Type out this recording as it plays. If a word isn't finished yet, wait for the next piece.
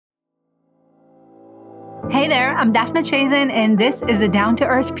Hey there, I'm Daphna Chazen, and this is the Down to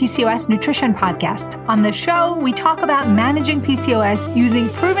Earth PCOS Nutrition Podcast. On the show, we talk about managing PCOS using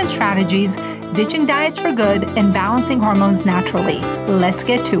proven strategies, ditching diets for good, and balancing hormones naturally. Let's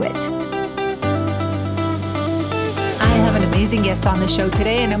get to it. I have an amazing guest on the show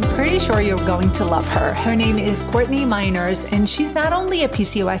today, and I'm pretty sure you're going to love her. Her name is Courtney, and she's not only a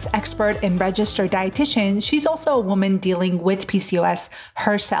PCOS expert and registered dietitian, she's also a woman dealing with PCOS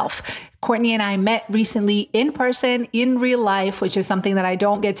herself. Courtney and I met recently in person, in real life, which is something that I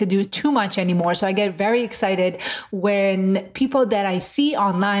don't get to do too much anymore. So I get very excited when people that I see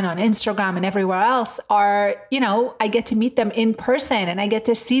online on Instagram and everywhere else are, I get to meet them in person and I get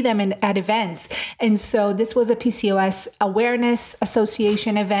to see them at events. And so this was a PCOS Awareness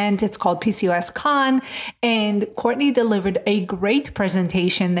Association event. It's called PCOS Con. And Courtney delivered a great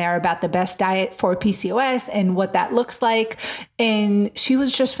presentation there about the best diet for PCOS and what that looks like. And she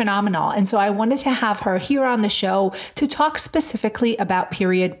was just phenomenal. And so I wanted to have her here on the show to talk specifically about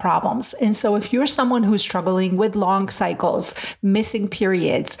period problems. And so if you're someone who's struggling with long cycles, missing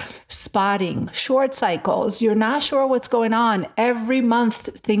periods, spotting, short cycles, you're not sure what's going on, every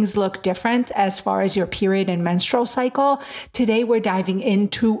month things look different as far as your period and menstrual cycle. Today, we're diving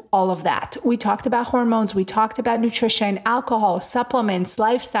into all of that. We talked about hormones, we talked about nutrition, alcohol, supplements,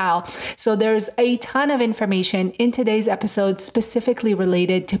 lifestyle. So there's a ton of information in today's episode specifically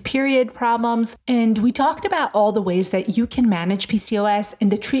related to period problems. And we talked about all the ways that you can manage PCOS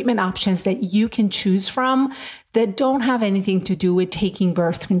and the treatment options that you can choose from that don't have anything to do with taking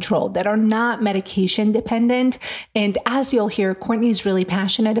birth control, that are not medication dependent. And as you'll hear, Courtney's really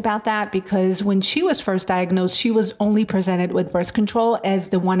passionate about that because when she was first diagnosed, she was only presented with birth control as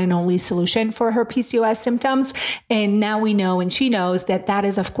the one and only solution for her PCOS symptoms. And now we know, and she knows that that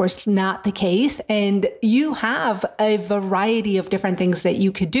is, of course, not the case. And you have a variety of different things that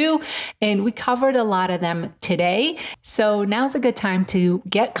you could do. And we covered a lot of them today. So now's a good time to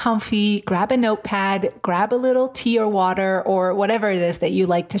get comfy, grab a notepad, grab a little tea or water or whatever it is that you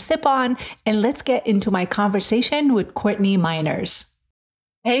like to sip on. And let's get into my conversation with Courtney Miners.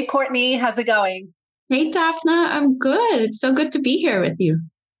 Hey, Courtney, how's it going? Hey, Daphna, I'm good. It's so good to be here with you.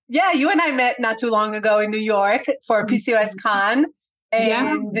 Yeah, you and I met not too long ago in New York for PCOS Con.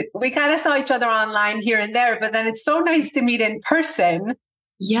 And we kind of saw each other online here and there, but then it's so nice to meet in person.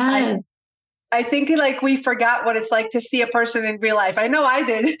 Yes. I think we forgot what it's like to see a person in real life. I know I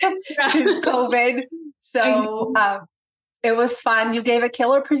did since COVID. So it was fun. You gave a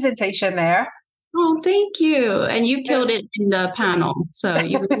killer presentation there. Oh, thank you. And you killed it in the panel. So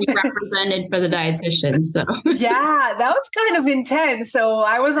you really represented for the dietitian. So yeah, that was kind of intense. So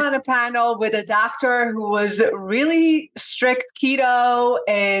I was on a panel with a doctor who was really strict keto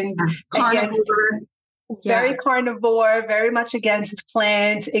and very carnivore, very much against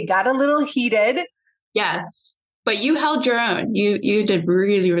plants. It got a little heated. Yes. But you held your own. You did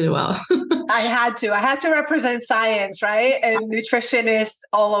really, really well. I had to represent science, right? And nutritionists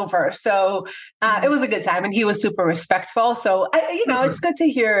all over. So it was a good time. And he was super respectful. So, it's good to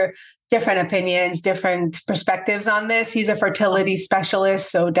hear different opinions, different perspectives on this. He's a fertility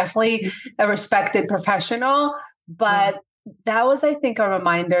specialist. So definitely a respected professional. But that was, I think, a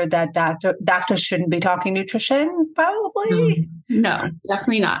reminder that doctors shouldn't be talking nutrition, probably. No,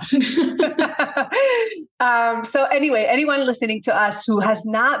 definitely not. So anyway, anyone listening to us who has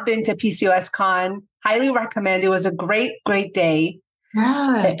not been to PCOS Con, highly recommend. It was a great, great day.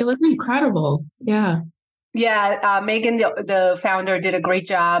 Yeah, it was incredible. Yeah. Yeah. Megan, the founder, did a great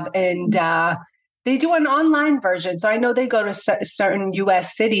job. And they do an online version. So I know they go to certain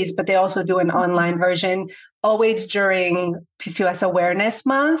US cities, but they also do an online version always during PCOS Awareness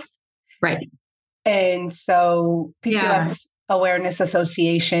Month. Right. And so PCOS Awareness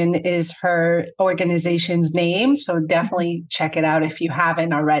Association is her organization's name. So definitely check it out if you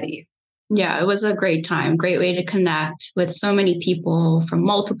haven't already. Yeah, it was a great time. Great way to connect with so many people from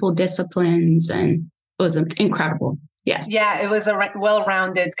multiple disciplines. And it was incredible. Yeah. Yeah. It was a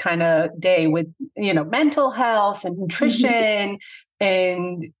well-rounded kind of day with, mental health and nutrition.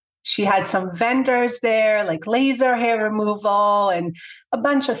 And she had some vendors there, like laser hair removal and a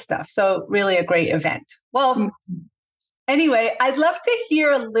bunch of stuff. So really a great event. Well, anyway, I'd love to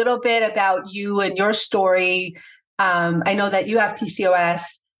hear a little bit about you and your story. I know that you have PCOS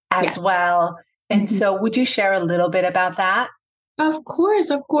as well. And so would you share a little bit about that? Of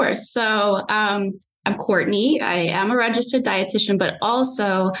course. So I'm Courtney. I am a registered dietitian, but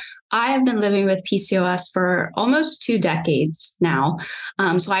also I have been living with PCOS for almost 2 decades now.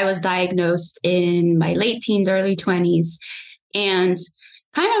 So I was diagnosed in my late teens, early 20s. And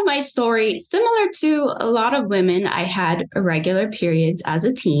kind of my story, similar to a lot of women, I had irregular periods as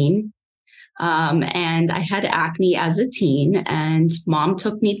a teen. And I had acne as a teen, and mom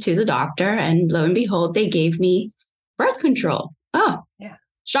took me to the doctor, and lo and behold, they gave me birth control. Oh, yeah.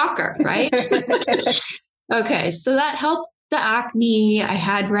 Shocker, right? Okay, so that helped the acne. I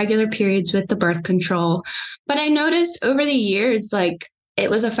had regular periods with the birth control, but I noticed over the years, like it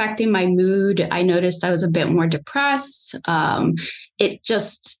was affecting my mood. I noticed I was a bit more depressed.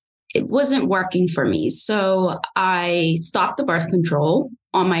 It wasn't working for me. So I stopped the birth control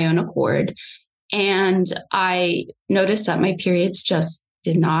on my own accord. And I noticed that my periods just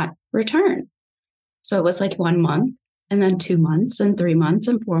did not return. So it was like 1 month, and then 2 months, and 3 months,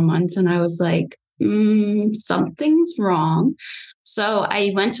 and 4 months. And I was like, something's wrong. So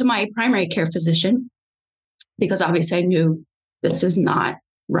I went to my primary care physician because obviously I knew this is not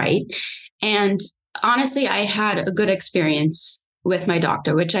right. And honestly, I had a good experience with my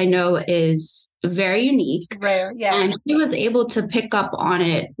doctor, which I know is very unique. Rare, yeah. And she was able to pick up on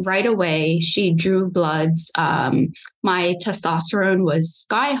it right away. She drew bloods. My testosterone was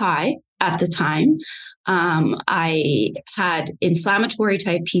sky high at the time. I had inflammatory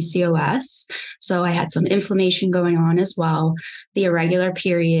type PCOS. So I had some inflammation going on as well. The irregular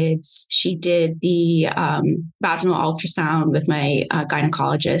periods. She did the vaginal ultrasound with my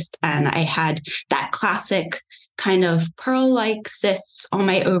gynecologist. And I had that classic kind of pearl-like cysts on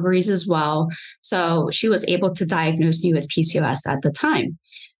my ovaries as well. So she was able to diagnose me with PCOS at the time.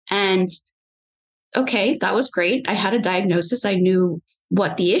 And okay, that was great. I had a diagnosis. I knew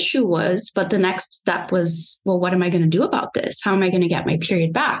what the issue was, but the next step was, well, what am I going to do about this? How am I going to get my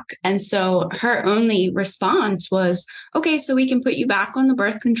period back? And so her only response was, okay, so we can put you back on the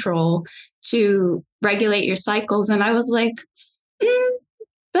birth control to regulate your cycles. And I was like,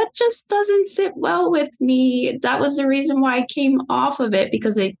 that just doesn't sit well with me. That was the reason why I came off of it,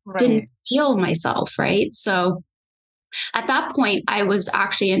 because I didn't feel myself, right? So at that point, I was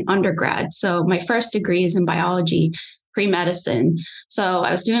actually an undergrad. So my first degree is in biology, pre-medicine. So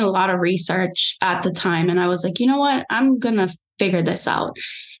I was doing a lot of research at the time. And I was like, you know what? I'm going to figure this out.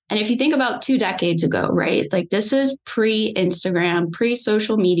 And if you think about 2 decades ago, right? Like this is pre-Instagram,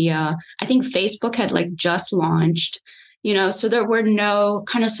 pre-social media. I think Facebook had like just launched, so there were no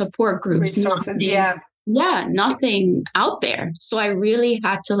kind of support groups. Resources, Nothing out there. So I really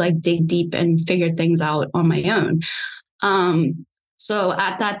had to like dig deep and figure things out on my own. So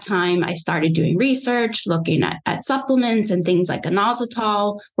at that time, I started doing research, looking at supplements, and things like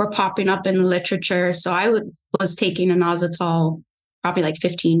inositol were popping up in the literature. So I was taking inositol probably like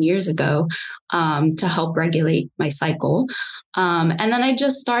 15 years ago to help regulate my cycle. And then I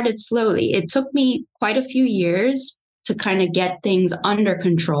just started slowly. It took me quite a few years to kind of get things under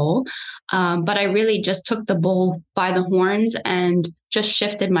control. But I really just took the bull by the horns and just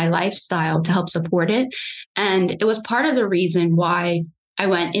shifted my lifestyle to help support it. And it was part of the reason why I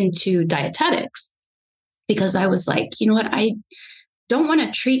went into dietetics, because I was like, you know what? I don't want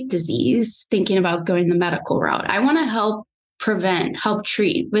to treat disease thinking about going the medical route. I want to help prevent, help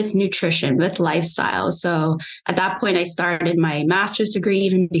treat with nutrition, with lifestyle. So at that point, I started my master's degree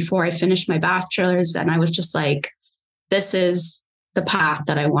even before I finished my bachelor's. And I was just like, this is the path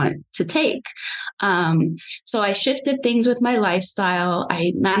that I want to take. So I shifted things with my lifestyle.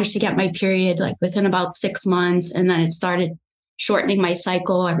 I managed to get my period like within about 6 months. And then it started shortening my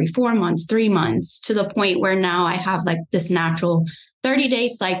cycle every 4 months, 3 months, to the point where now I have like this natural 30-day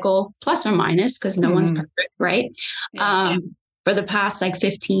cycle, plus or minus, because no one's perfect, right? For the past like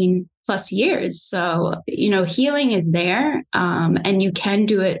 15 plus years. So, healing is there, and you can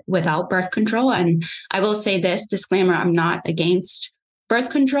do it without birth control. And I will say this disclaimer, I'm not against birth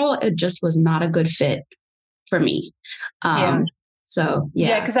control. It just was not a good fit for me. So,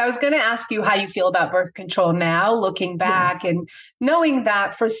 yeah, because I was going to ask you how you feel about birth control now, looking back and knowing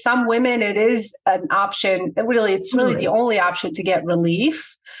that for some women, it is an option. It's really the only option to get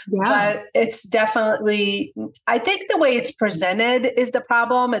relief. But it's definitely, I think the way it's presented is the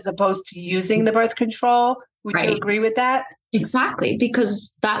problem, as opposed to using the birth control. Would you agree with that? Exactly,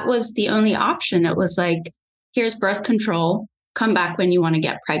 because that was the only option. It was like, here's birth control, come back when you want to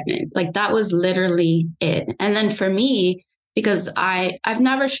get pregnant. Like that was literally it. And then for me, because I've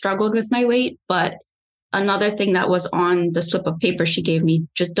never struggled with my weight, but another thing that was on the slip of paper she gave me,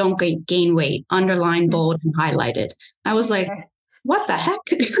 just don't gain weight, underlined, bold, and highlighted. I was like, what the heck?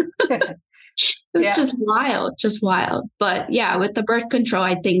 It was just wild. But yeah, with the birth control,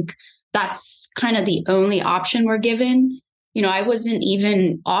 I think that's kind of the only option we're given. I wasn't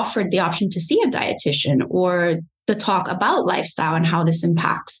even offered the option to see a dietitian or to talk about lifestyle and how this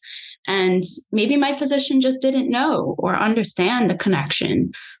impacts. And maybe my physician just didn't know or understand the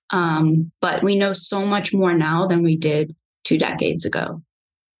connection. But we know so much more now than we did 2 decades ago.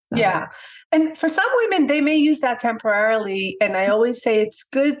 Yeah. And for some women, they may use that temporarily. And I always say it's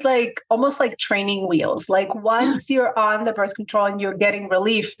good, like almost like training wheels. Like once you're on the birth control and you're getting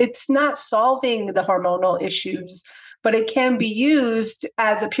relief, it's not solving the hormonal issues, but it can be used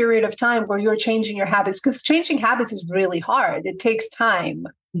as a period of time where you're changing your habits, because changing habits is really hard. It takes time.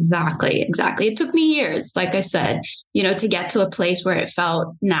 Exactly. It took me years, like I said, to get to a place where it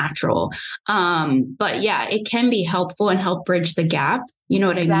felt natural. But yeah, it can be helpful and help bridge the gap. You know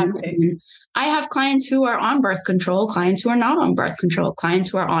what Exactly. I mean? I have clients who are on birth control, clients who are not on birth control, clients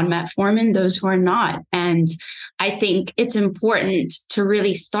who are on metformin, those who are not. And I think it's important to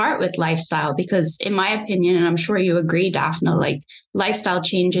really start with lifestyle because in my opinion, and I'm sure you agree, Daphne, like lifestyle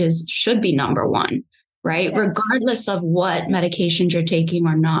changes should be number one. Right? Yes. Regardless of what medications you're taking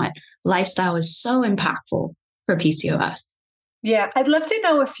or not, lifestyle is so impactful for PCOS. Yeah. I'd love to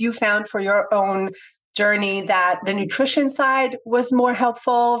know if you found for your own journey that the nutrition side was more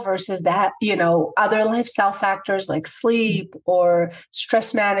helpful versus that, other lifestyle factors like sleep or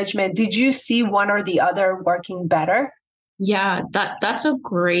stress management. Did you see one or the other working better? Yeah, that's a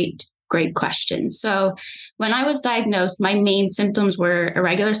great question. So when I was diagnosed, my main symptoms were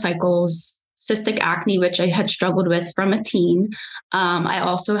irregular cycles, cystic acne, which I had struggled with from a teen. I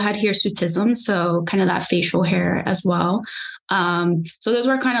also had hirsutism, so kind of that facial hair as well. So those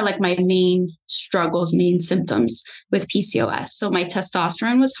were kind of like my main struggles, main symptoms with PCOS. So my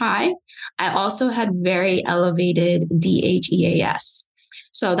testosterone was high. I also had very elevated DHEAS.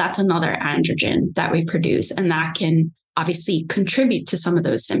 So that's another androgen that we produce, and that can obviously contribute to some of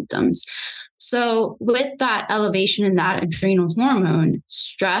those symptoms. So with that elevation in that adrenal hormone,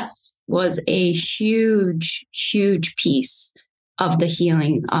 stress was a huge, huge piece of the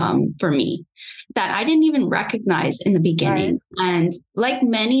healing for me that I didn't even recognize in the beginning. Right. And like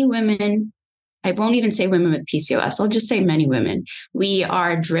many women, I won't even say women with PCOS, I'll just say many women, we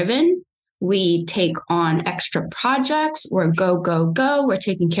are driven. We take on extra projects. We're go, go, go. We're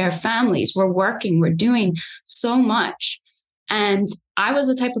taking care of families. We're working. We're doing so much. And I was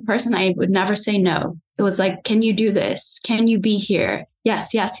the type of person I would never say no. It was like, can you do this? Can you be here?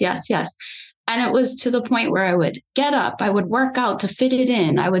 Yes, yes, yes, yes. And it was to the point where I would get up, I would work out to fit it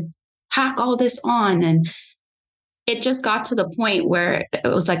in. I would pack all this on. And it just got to the point where it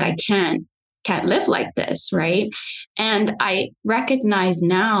was like, I can't live like this, right? And I recognize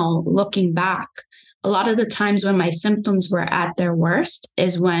now, looking back, a lot of the times when my symptoms were at their worst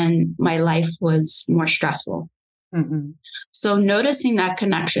is when my life was more stressful. Mm-hmm. So noticing that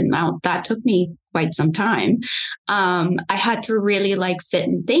connection, now that took me quite some time. I had to really sit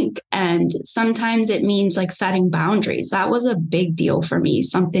and think. And sometimes it means setting boundaries. That was a big deal for me,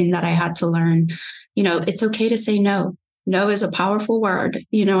 something that I had to learn. It's okay to say no. No is a powerful word.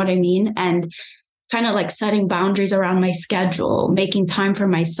 You know what I mean? And kind of setting boundaries around my schedule, making time for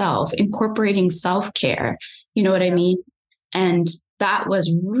myself, incorporating self-care. You know what I mean? And that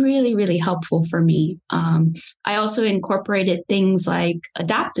was really, really helpful for me. I also incorporated things like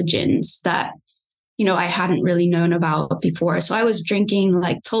adaptogens that, I hadn't really known about before. So I was drinking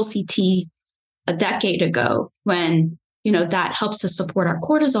Tulsi tea a decade ago when, that helps to support our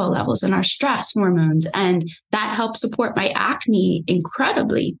cortisol levels and our stress hormones. And that helped support my acne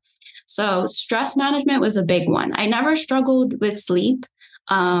incredibly. So stress management was a big one. I never struggled with sleep.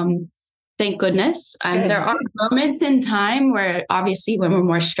 Thank goodness. And there are moments in time where obviously when we're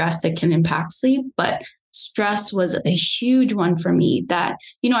more stressed, it can impact sleep, but stress was a huge one for me that,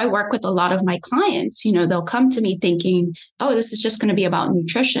 I work with a lot of my clients, they'll come to me thinking, oh, this is just going to be about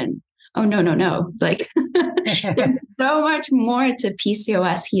nutrition. Oh, no. There's so much more to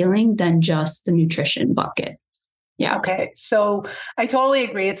PCOS healing than just the nutrition bucket. Yeah. Okay. So I totally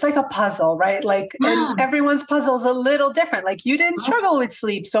agree. It's like a puzzle, right? And everyone's puzzle is a little different. You didn't struggle with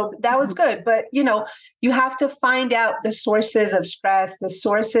sleep, so that was good. But, you have to find out the sources of stress, the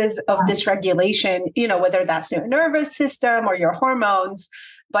sources of dysregulation, whether that's your nervous system or your hormones.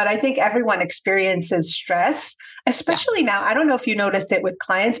 But I think everyone experiences stress, especially now. I don't know if you noticed it with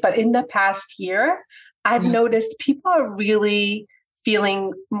clients, but in the past year, I've noticed people are really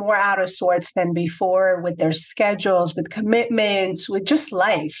feeling more out of sorts than before with their schedules, with commitments, with just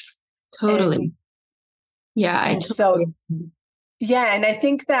life. Totally. And I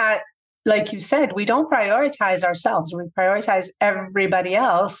think that, like you said, we don't prioritize ourselves. We prioritize everybody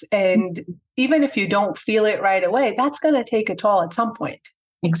else. And even if you don't feel it right away, that's going to take a toll at some point.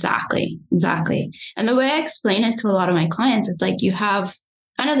 Exactly. And the way I explain it to a lot of my clients, it's you have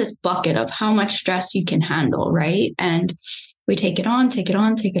kind of this bucket of how much stress you can handle, right? And we take it on, take it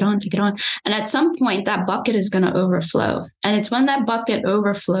on, take it on, take it on. And at some point, that bucket is going to overflow. And it's when that bucket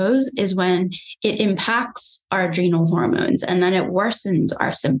overflows is when it impacts our adrenal hormones, and then it worsens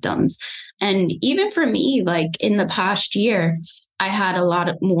our symptoms. And even for me, like in the past year, I had a lot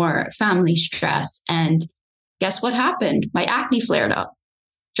of more family stress. And guess what happened? My acne flared up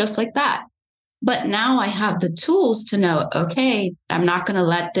just like that. But now I have the tools to know, okay, I'm not going to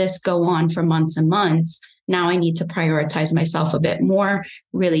let this go on for months and months. Now I need to prioritize myself a bit more,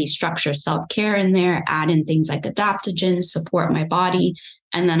 really structure self-care in there, add in things like adaptogens, support my body.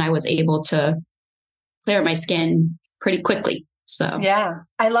 And then I was able to clear my skin pretty quickly. So yeah,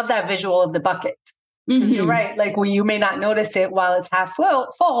 I love that visual of the bucket. Mm-hmm. You're right. Like, well, you may not notice it while it's half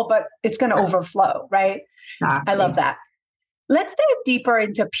full, but it's going to overflow, right? Exactly. I love that. Let's dive deeper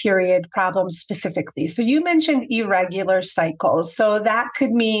into period problems specifically. So you mentioned irregular cycles. So that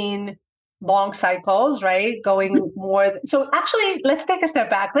could mean long cycles, right? Going more. So actually, let's take a step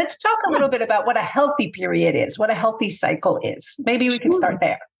back. Let's talk a little bit about what a healthy period is, what a healthy cycle is. Maybe we can start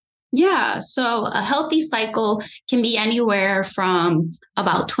there. Yeah. So a healthy cycle can be anywhere from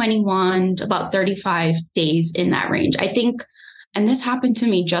about 21 to about 35 days in that range. I think, and this happened to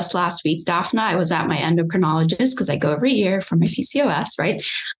me just last week, Daphna, I was at my endocrinologist because I go every year for my PCOS, right?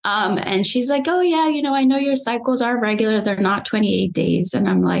 And she's like, oh yeah, I know your cycles are regular. They're not 28 days. And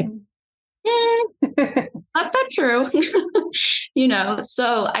I'm like, that's not true.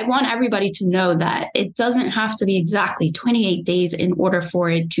 So I want everybody to know that it doesn't have to be exactly 28 days in order for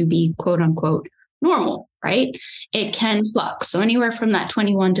it to be quote unquote normal, right? It can flux. So anywhere from that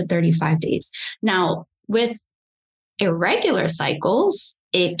 21 to 35 days. Now, with irregular cycles,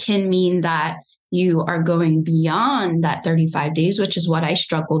 it can mean that you are going beyond that 35 days, which is what I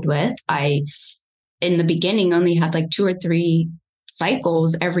struggled with. I, in the beginning, only had like 2 or 3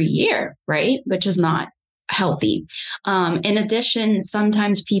 cycles every year, right? Which is not healthy. In addition,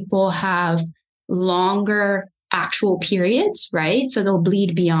 sometimes people have longer actual periods, right? So they'll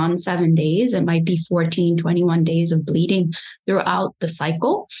bleed beyond 7 days. It might be 14, 21 days of bleeding throughout the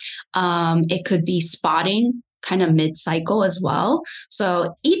cycle. It could be spotting kind of mid-cycle as well.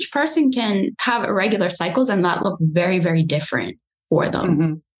 So each person can have irregular cycles and that look very, very different for them.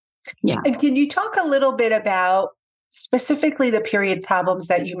 Mm-hmm. Yeah. And can you talk a little bit about specifically the period problems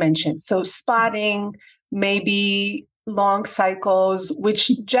that you mentioned? So spotting, maybe long cycles,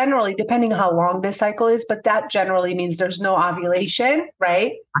 which generally, depending how long the cycle is, but that generally means there's no ovulation,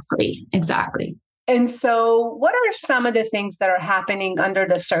 right? Exactly. And so what are some of the things that are happening under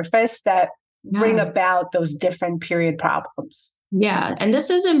the surface that bring about those different period problems? Yeah. And this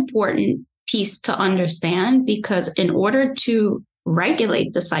is an important piece to understand because in order to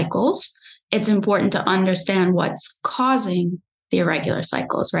regulate the cycles, it's important to understand what's causing the irregular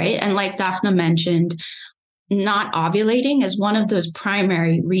cycles, right? And like Daphna mentioned, not ovulating is one of those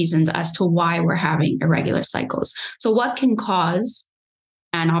primary reasons as to why we're having irregular cycles. So what can cause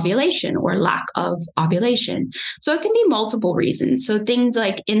anovulation or lack of ovulation? So it can be multiple reasons. So things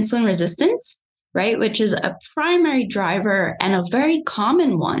like insulin resistance, right, which is a primary driver and a very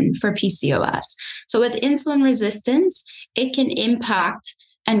common one for PCOS. So with insulin resistance, it can impact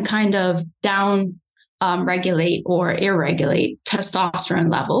and kind of down regulate or irregulate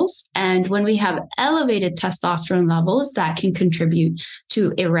testosterone levels. And when we have elevated testosterone levels, that can contribute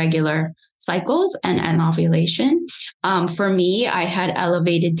to irregular cycles and ovulation. For me, I had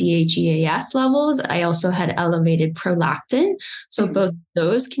elevated DHEAS levels. I also had elevated prolactin. So both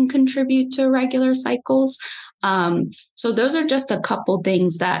those can contribute to irregular cycles. So those are just a couple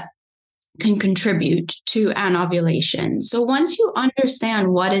things that can contribute to anovulation. So once you understand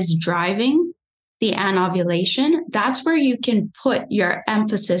what is driving the anovulation, that's where you can put your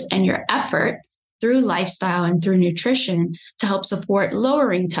emphasis and your effort through lifestyle and through nutrition to help support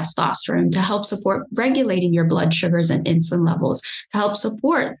lowering testosterone, to help support regulating your blood sugars and insulin levels, to help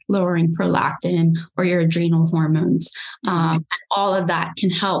support lowering prolactin or your adrenal hormones. All of that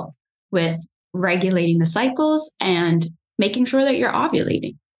can help with regulating the cycles and making sure that you're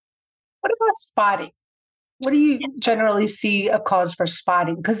ovulating. What about spotting? What do you generally see a cause for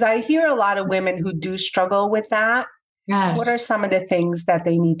spotting? Because I hear a lot of women who do struggle with that. Yes. What are some of the things that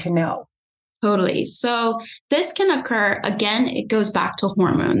they need to know? Totally. So this can occur, again, it goes back to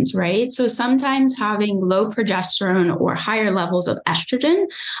hormones, right? So sometimes having low progesterone or higher levels of estrogen,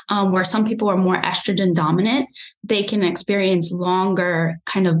 where some people are more estrogen dominant, they can experience longer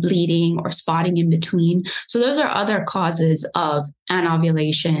kind of bleeding or spotting in between. So those are other causes of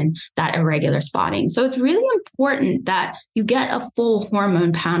anovulation, that irregular spotting. So it's really important that you get a full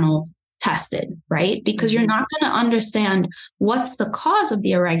hormone panel tested, right? Because you're not going to understand what's the cause of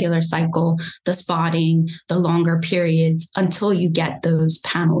the irregular cycle, the spotting, the longer periods until you get those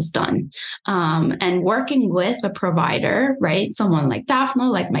panels done. And working with a provider, right? Someone like Daphne,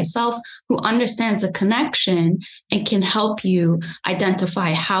 like myself, who understands the connection and can help you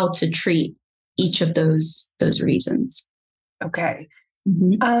identify how to treat each of those reasons. Okay.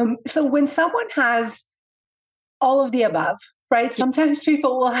 So when someone has all of the above, right? Sometimes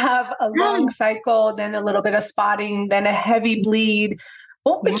people will have a long cycle, then a little bit of spotting, then a heavy bleed.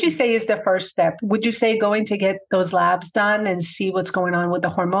 What would you say is the first step? Would you say going to get those labs done and see what's going on with the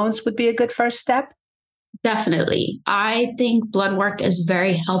hormones would be a good first step? Definitely. I think blood work is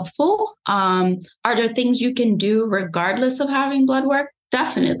very helpful. Are there things you can do regardless of having blood work?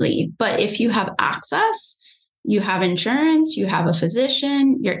 Definitely. But if you have access, you have insurance, you have a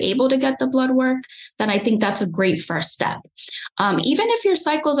physician, you're able to get the blood work, then I think that's a great first step. Even if your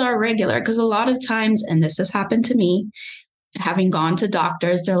cycles are irregular, because a lot of times, and this has happened to me, having gone to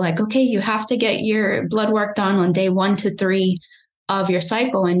doctors, they're like, okay, you have to get your blood work done on day 1 to 3 of your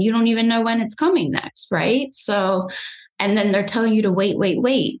cycle, and you don't even know when it's coming next, right? So, and then they're telling you to wait,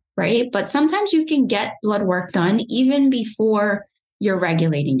 right? But sometimes you can get blood work done even before you're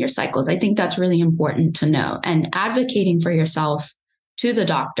regulating your cycles. I think that's really important to know, and advocating for yourself to the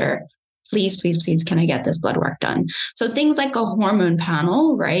doctor. Please, can I get this blood work done? So things like a hormone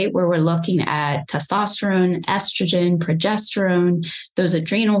panel, right, where we're looking at testosterone, estrogen, progesterone, those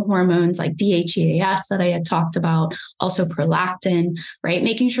adrenal hormones like DHEAS that I had talked about, also prolactin, right?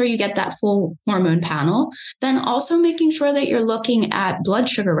 Making sure you get that full hormone panel. Then also making sure that you're looking at blood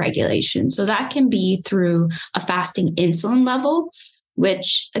sugar regulation. So that can be through a fasting insulin level,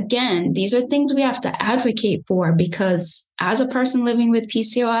 which again, these are things we have to advocate for, because as a person living with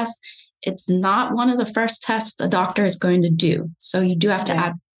PCOS, it's not one of the first tests a doctor is going to do. So you do have to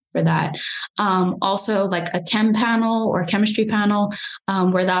advocate for that. Also like a chem panel or chemistry panel,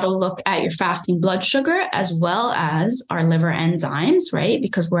 where that'll look at your fasting blood sugar as well as our liver enzymes, right?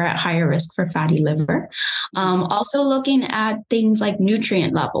 Because we're at higher risk for fatty liver. Also looking at things like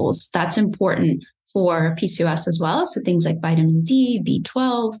nutrient levels. That's important for PCOS as well. So things like vitamin D,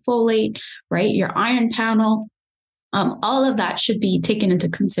 B12, folate, right? Your iron panel. All of that should be taken into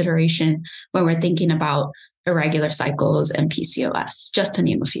consideration when we're thinking about irregular cycles and PCOS, just to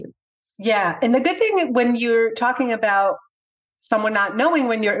name a few. Yeah. And the good thing when you're talking about someone not knowing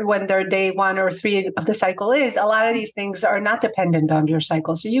when their day 1 or 3 of the cycle is, a lot of these things are not dependent on your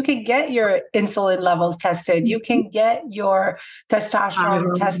cycle. So you can get your insulin levels tested. You can get your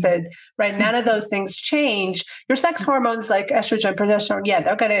testosterone tested, right? None of those things change. Your sex hormones like estrogen, progesterone,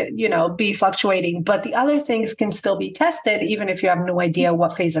 they're going to, be fluctuating, but the other things can still be tested, even if you have no idea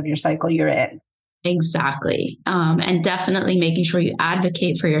what phase of your cycle you're in. Exactly. And definitely making sure you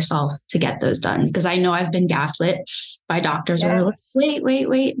advocate for yourself to get those done. Because I know I've been gaslit by doctors who are like,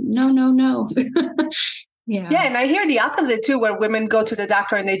 wait, no. Yeah. And I hear the opposite too, where women go to the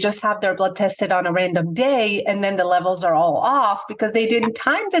doctor and they just have their blood tested on a random day, and then the levels are all off because they didn't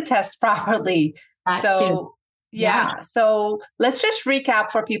time the test properly. That too. So let's just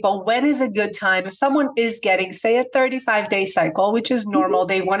recap for people. When is a good time? If someone is getting, say, a 35-day cycle, which is normal,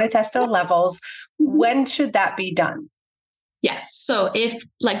 they want to test their levels, when should that be done? Yes. So if,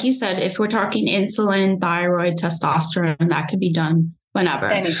 like you said, if we're talking insulin, thyroid, testosterone, that could be done whenever.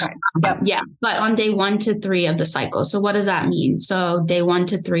 Anytime. Yeah. But on day 1 to 3 of the cycle. So what does that mean? So day 1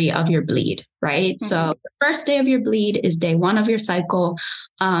 to 3 of your bleed, right? Mm-hmm. So the first day of your bleed is day 1 of your cycle.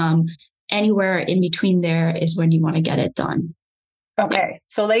 Anywhere in between there is when you want to get it done. Okay.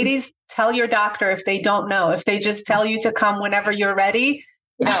 So ladies, tell your doctor if they don't know. If they just tell you to come whenever you're ready,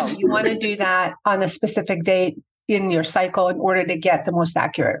 no, you want to do that on a specific date in your cycle in order to get the most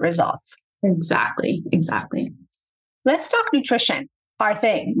accurate results. Exactly. Let's talk nutrition, our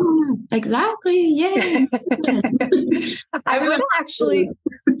thing. Exactly. Yay. I would actually,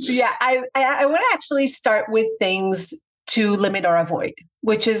 I would actually start with things to limit or avoid,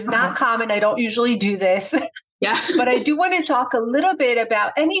 which is not common. I don't usually do this. Yeah. But I do want to talk a little bit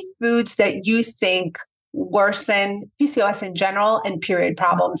about any foods that you think worsen PCOS in general and period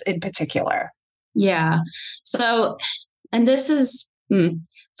problems in particular. Yeah. So, and this is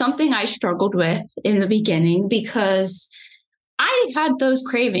something I struggled with in the beginning because I had those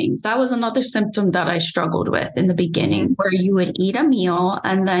cravings. That was another symptom that I struggled with in the beginning, where you would eat a meal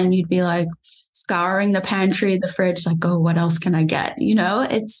and then you'd be like scouring the pantry, the fridge, like, oh, what else can I get?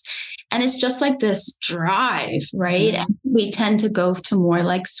 It's just like this drive, right? And we tend to go to more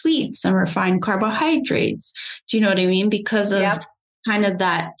like sweets and refined carbohydrates. Do you know what I mean? Because of kind of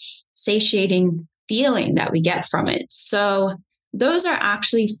that satiating feeling that we get from it. So those are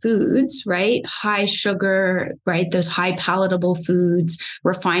actually foods, right? High sugar, right? Those high palatable foods,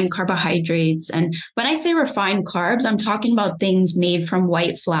 refined carbohydrates. And when I say refined carbs, I'm talking about things made from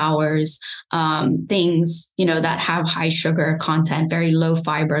white flours, things, that have high sugar content, very low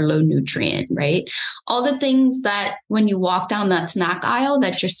fiber, low nutrient, right? All the things that when you walk down that snack aisle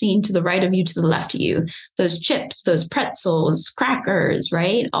that you're seeing to the right of you, to the left of you, those chips, those pretzels, crackers,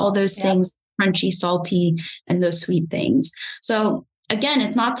 right? All those things, crunchy, salty, and those sweet things. So again,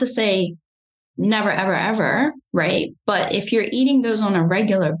 it's not to say never, ever, ever, right? But if you're eating those on a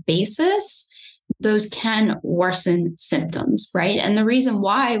regular basis, those can worsen symptoms, right? And the reason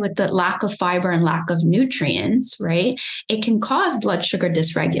why, with the lack of fiber and lack of nutrients, right, it can cause blood sugar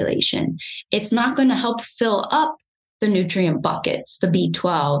dysregulation. It's not going to help fill up the nutrient buckets, the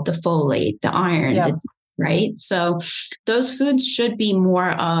B12, the folate, the iron, right? So those foods should be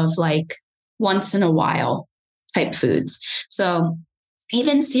more of like once in a while type foods. So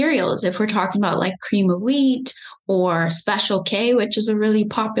even cereals, if we're talking about like cream of wheat or Special K, which is a really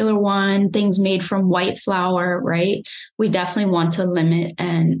popular one, things made from white flour, right? We definitely want to limit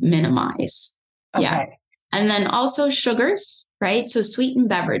and minimize. Okay. Yeah. And then also sugars, right? So sweetened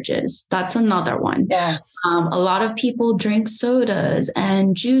beverages, that's another one. Yes. A lot of people drink sodas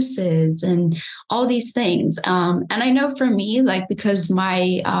and juices and all these things. And I know for me, like, because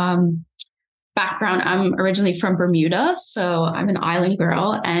my background, I'm originally from Bermuda, so I'm an island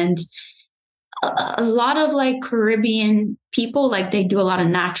girl, and a lot of like Caribbean people, like they do a lot of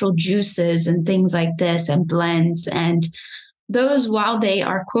natural juices and things like this and blends, and those, while they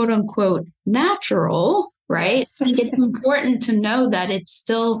are quote unquote natural, right? Yes. I think it's important to know that it's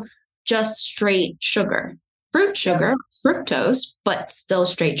still just straight sugar. Fruit sugar, fructose, but still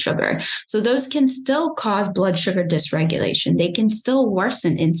straight sugar. So those can still cause blood sugar dysregulation. They can still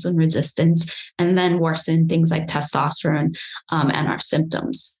worsen insulin resistance and then worsen things like testosterone and our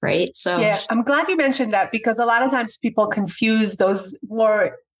symptoms, right? So yeah, I'm glad you mentioned that, because a lot of times people confuse those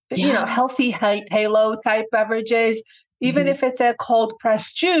more, healthy halo type beverages, even if it's a cold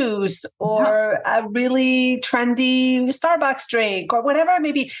pressed juice or a really trendy Starbucks drink or whatever it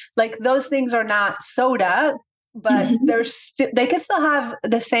may be. Like, those things are not soda, but they can still have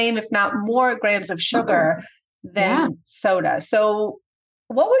the same, if not more, grams of sugar than soda. So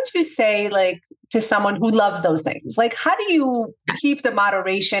what would you say, like, to someone who loves those things? Like, how do you keep the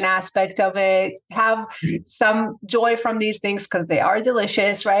moderation aspect of it, have some joy from these things, because they are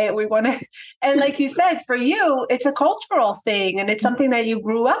delicious, right? We want to, and like you said, for you, it's a cultural thing, and it's something that you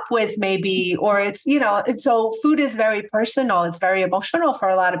grew up with, maybe, or it's, and so food is very personal. It's very emotional for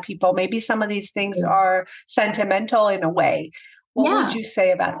a lot of people. Maybe some of these things are sentimental in a way. What would you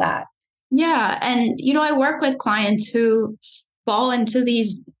say about that? Yeah. And, I work with clients who fall into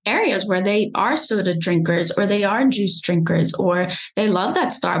these areas where they are soda drinkers or they are juice drinkers or they love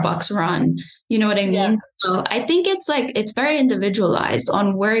that Starbucks run. You know what I mean? Yeah. So I think it's very individualized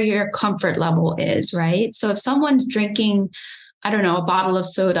on where your comfort level is, right? So if someone's drinking, I don't know, a bottle of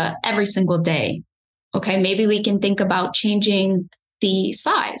soda every single day, okay, maybe we can think about changing the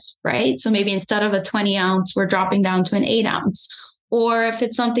size, right? So maybe instead of a 20 ounce, we're dropping down to an 8 ounce. Or if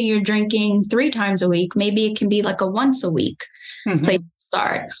it's something you're drinking 3 times a week, maybe it can be like a once a week place to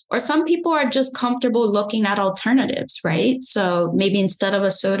start. Or some people are just comfortable looking at alternatives, right? So maybe instead of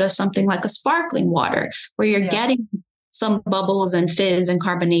a soda, something like a sparkling water, where you're getting some bubbles and fizz and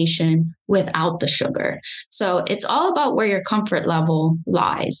carbonation without the sugar. So it's all about where your comfort level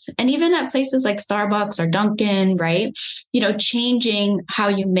lies. And even at places like Starbucks or Dunkin', right? Changing how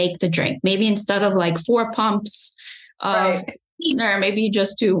you make the drink. Maybe instead of like 4 pumps of sweetener, maybe you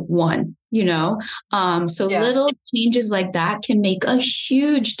just do 1, little changes like that can make a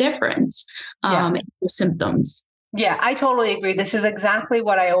huge difference in the symptoms. Yeah, I totally agree. This is exactly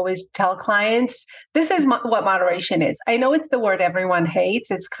what I always tell clients. This is what moderation is. I know it's the word everyone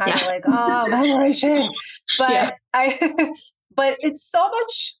hates. It's kind of like, oh, moderation, but but it's so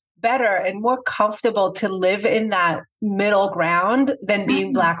much better and more comfortable to live in that middle ground than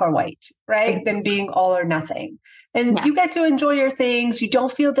being black or white, right? Than being all or nothing. And you get to enjoy your things. You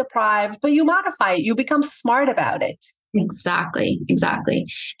don't feel deprived, but you modify it. You become smart about it. Exactly.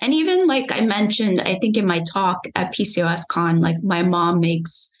 And even like I mentioned, I think in my talk at PCOS Con, like my mom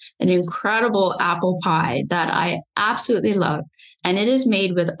makes an incredible apple pie that I absolutely love. And it is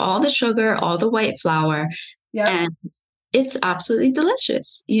made with all the sugar, all the white flour, and it's absolutely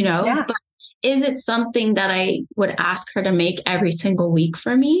delicious, But is it something that I would ask her to make every single week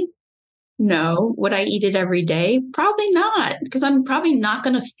for me? No. Would I eat it every day? Probably not, because I'm probably not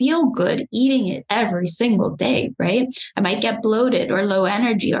going to feel good eating it every single day, right? I might get bloated or low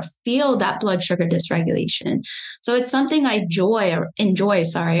energy or feel that blood sugar dysregulation. So it's something I enjoy,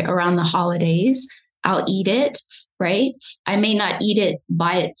 around the holidays. I'll eat it, right? I may not eat it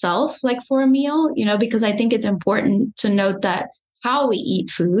by itself, like for a meal, because I think it's important to note that how we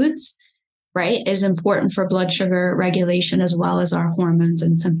eat foods, right, is important for blood sugar regulation as well as our hormones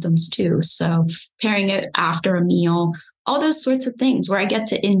and symptoms too. So pairing it after a meal, all those sorts of things where I get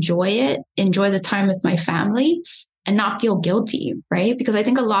to enjoy the time with my family and not feel guilty, right? Because I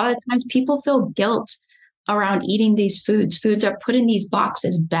think a lot of times people feel guilt around eating these foods. Foods are put in these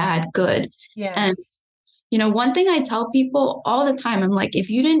boxes, bad, good. Yes. And one thing I tell people all the time, I'm like, if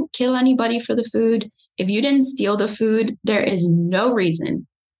you didn't kill anybody for the food, if you didn't steal the food, there is no reason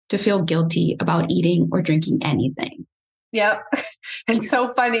to feel guilty about eating or drinking anything. Yep. It's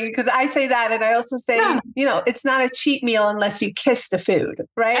so funny because I say that. And I also say, it's not a cheat meal unless you kiss the food,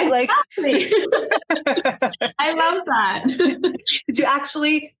 right? Exactly. I love that. Did you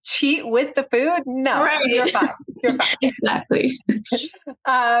actually cheat with the food? No, right. You're fine. You're fine. Exactly.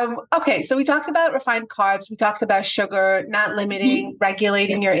 Okay. So we talked about refined carbs. We talked about sugar, not limiting,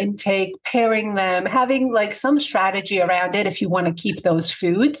 regulating your intake, pairing them, having like some strategy around it if you want to keep those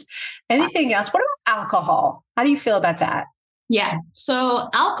foods. Anything else? What about alcohol? How do you feel about that? Yeah. So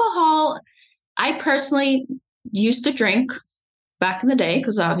alcohol, I personally used to drink back in the day,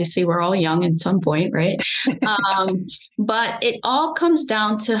 because obviously we're all young at some point, right? But it all comes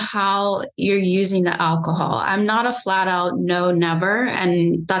down to how you're using the alcohol. I'm not a flat out no, never.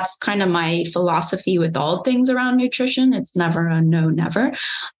 And that's kind of my philosophy with all things around nutrition. It's never a no, never.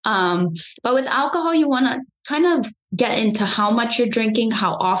 But with alcohol, you want to kind of get into how much you're drinking,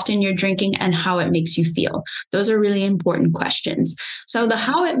 how often you're drinking, and how it makes you feel. Those are really important questions. So the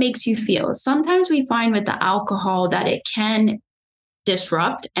how it makes you feel, sometimes we find with the alcohol that it can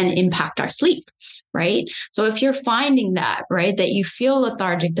disrupt and impact our sleep, right? So if you're finding that, right, that you feel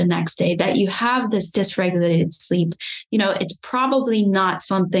lethargic the next day, that you have this dysregulated sleep, it's probably not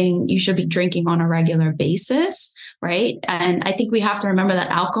something you should be drinking on a regular basis, right? And I think we have to remember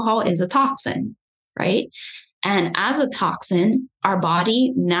that alcohol is a toxin, right? And as a toxin, our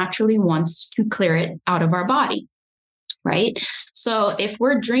body naturally wants to clear it out of our body, right? So if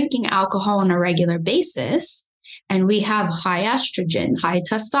we're drinking alcohol on a regular basis, and we have high estrogen, high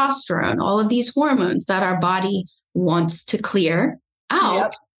testosterone, all of these hormones that our body wants to clear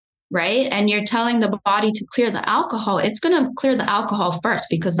out, right? And you're telling the body to clear the alcohol, it's going to clear the alcohol first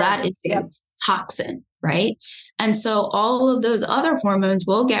because that is a toxin, right? And so all of those other hormones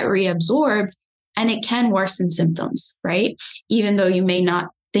will get reabsorbed and it can worsen symptoms, right? Even though you may not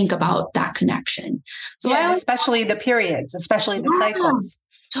think about that connection. So especially the periods, especially the cycles.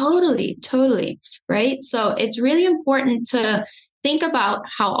 Totally. Right. So it's really important to think about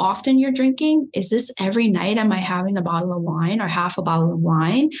how often you're drinking. Is this every night? Am I having a bottle of wine or half a bottle of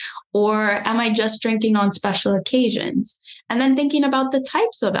wine? Or am I just drinking on special occasions? And then thinking about the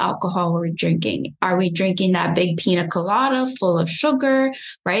types of alcohol we're drinking. Are we drinking that big pina colada full of sugar,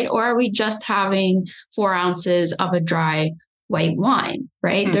 right? Or are we just having 4 ounces of a dry white wine,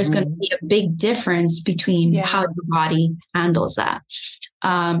 right? There's going to be a big difference between how your body handles that.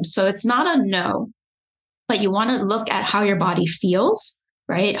 So it's not a no, but you want to look at how your body feels,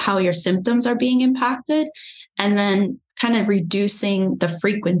 right? How your symptoms are being impacted, and then kind of reducing the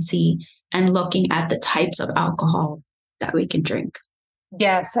frequency and looking at the types of alcohol that we can drink.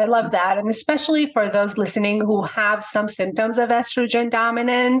 Yes, I love that. And especially for those listening who have some symptoms of estrogen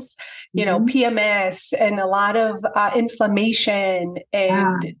dominance, PMS and a lot of inflammation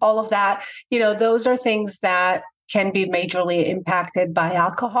and all of that, those are things that can be majorly impacted by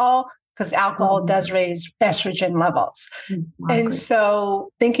alcohol because alcohol does raise estrogen levels. And so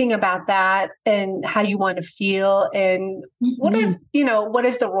thinking about that and how you want to feel and what is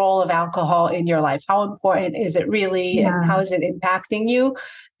the role of alcohol in your life? How important is it really? And how is it impacting you?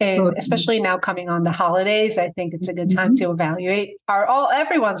 And especially now coming on the holidays, I think it's a good time to evaluate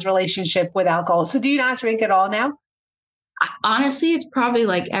everyone's relationship with alcohol. So do you not drink at all now? Honestly, it's probably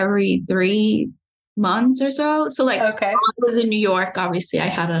like every 3 months or so. So when I was in New York, obviously I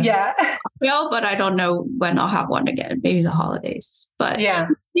had a cocktail, but I don't know when I'll have one again, maybe the holidays. But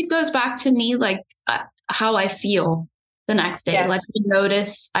it goes back to me how I feel the next day. Like I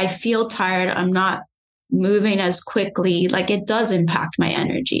notice I feel tired. I'm not moving as quickly. Like it does impact my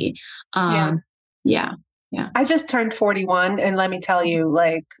energy. I just turned 41 and let me tell you,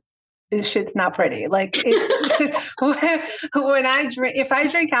 this shit's not pretty. Like it's when if I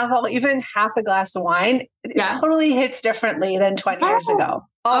drink alcohol, even half a glass of wine, it totally hits differently than 20 years ago.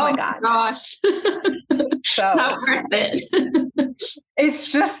 Oh my Oh God. my gosh. It's So not worth it.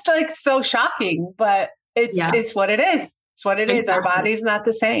 it's just like so shocking, but Yeah, it's what it is. It's what it is. Our exactly. body's not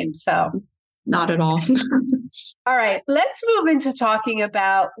the same. So Not at all. all right, let's move into talking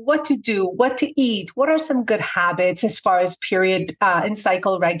about what to do, what to eat. What are some good habits as far as period and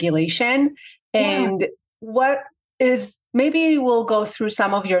cycle regulation? Yeah. And what is, maybe we'll go through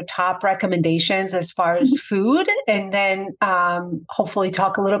some of your top recommendations as far as food, and then hopefully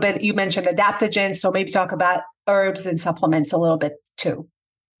talk a little bit. You mentioned adaptogens, so maybe talk about herbs and supplements a little bit too.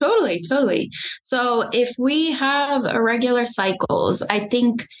 Totally, totally. So if we have irregular cycles, I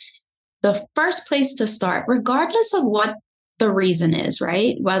think the first place to start, regardless of what the reason is,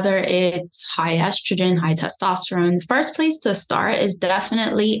 right? Whether it's high estrogen, high testosterone, first place to start is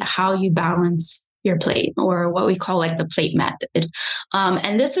definitely how you balance your plate, or what we call like the plate method.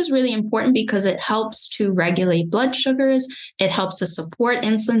 And this is really important because it helps to regulate blood sugars. It helps to support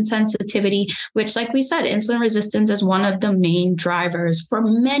insulin sensitivity, which, like we said, insulin resistance is one of the main drivers for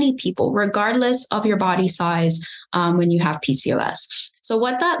many people, regardless of your body size, when you have PCOS. So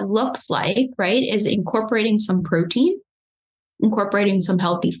what that looks like, right, is incorporating some protein, incorporating some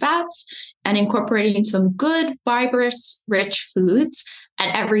healthy fats, and incorporating some good fibrous rich foods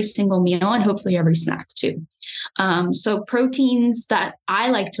at every single meal, and hopefully every snack too. So proteins that I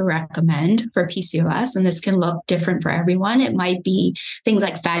like to recommend for PCOS, and this can look different for everyone. It might be things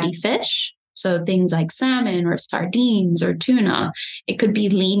like fatty fish. So things like salmon or sardines or tuna. It could be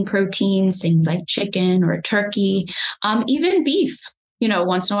lean proteins, things like chicken or turkey, even beef.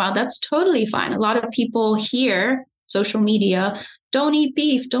 Once in a while, that's totally fine. A lot of people hear social media, don't eat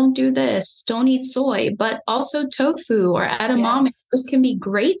beef, don't do this, don't eat soy, but also tofu or edamame. Yes. Those can be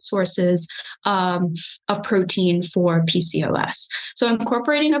great sources of protein for PCOS. So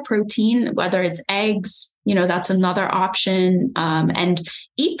incorporating a protein, whether it's eggs, that's another option, and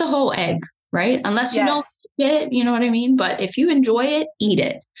eat the whole egg, right? Unless you don't like it, you know what I mean? But if you enjoy it, eat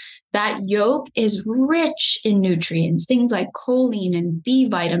it. That yolk is rich in nutrients, things like choline and B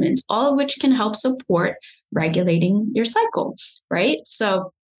vitamins, all of which can help support regulating your cycle, right?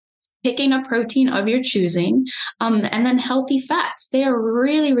 So picking a protein of your choosing, and then healthy fats. They are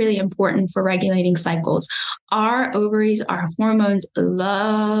really, really important for regulating cycles. Our ovaries, our hormones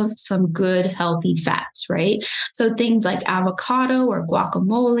love some good, healthy fats, right? So things like avocado or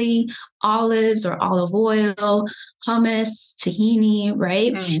guacamole, olives or olive oil, hummus, tahini,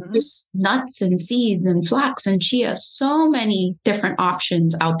 right? Mm-hmm. There's nuts and seeds and flax and chia, so many different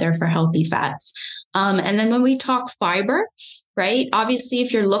options out there for healthy fats. And then when we talk fiber, right? Obviously,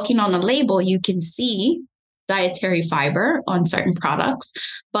 if you're looking on a label, you can see dietary fiber on certain products,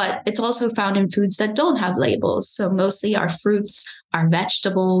 but it's also found in foods that don't have labels. So mostly our fruits, our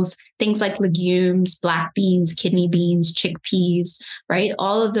vegetables, things like legumes, black beans, kidney beans, chickpeas, right?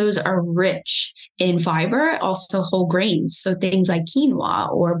 All of those are rich in fiber, also whole grains. So things like quinoa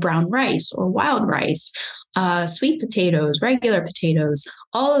or brown rice or wild rice, sweet potatoes, regular potatoes,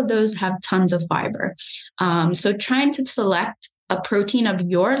 all of those have tons of fiber. So trying to select a protein of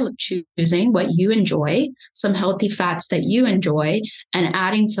your choosing, what you enjoy, some healthy fats that you enjoy, and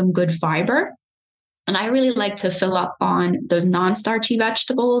adding some good fiber. And I really like to fill up on those non-starchy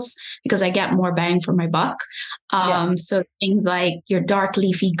vegetables because I get more bang for my buck. So things like your dark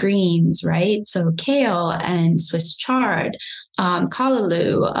leafy greens, right? So kale and Swiss chard,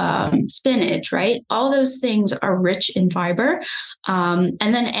 callaloo, spinach, right? All those things are rich in fiber. And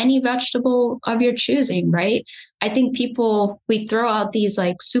then any vegetable of your choosing, right? I think we throw out these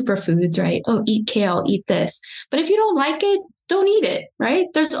like superfoods, right? Oh, eat kale, eat this. But if you don't like it, don't eat it, right?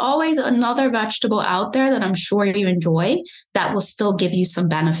 There's always another vegetable out there that I'm sure you enjoy that will still give you some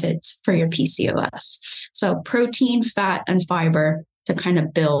benefits for your PCOS. So protein, fat, and fiber to kind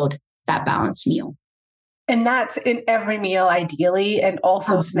of build that balanced meal. And that's in every meal, ideally, and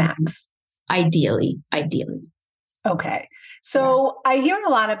also snacks. Ideally. Okay. So I hear a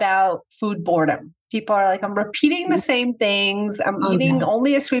lot about food boredom. People are like, I'm repeating the same things. I'm eating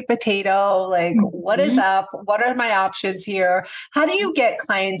only a sweet potato. Like, what is up? What are my options here? How do you get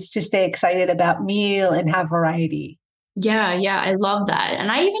clients to stay excited about meal and have variety? Yeah, I love that.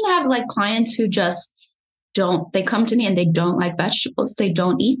 And I even have like clients who just they come to me and they don't like vegetables. They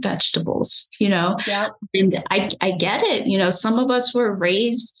don't eat vegetables, Yeah. And I get it. Some of us were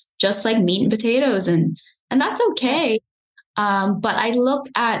raised just like meat and potatoes, and that's okay. Yes. But I look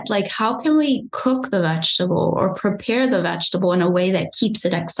at like, how can we cook the vegetable or prepare the vegetable in a way that keeps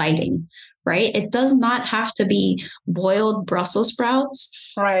it exciting, right? It does not have to be boiled Brussels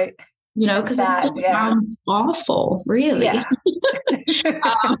sprouts. Right. Because it just sounds awful, really. Yeah.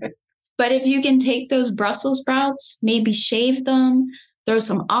 But if you can take those Brussels sprouts, maybe shave them, throw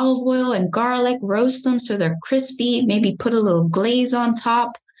some olive oil and garlic, roast them so they're crispy, maybe put a little glaze on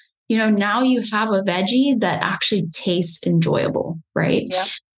top. Now you have a veggie that actually tastes enjoyable, right?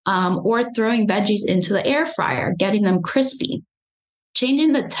 Yeah. Or throwing veggies into the air fryer, getting them crispy,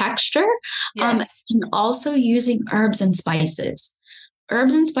 changing the texture, Yes. and also using herbs and spices.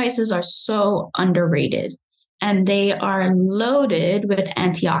 Herbs and spices are so underrated, and they are loaded with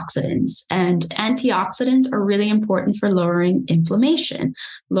antioxidants. And antioxidants are really important for lowering inflammation.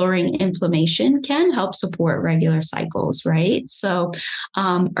 Lowering inflammation can help support regular cycles, right? So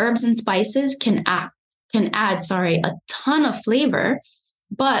herbs and spices can add a ton of flavor,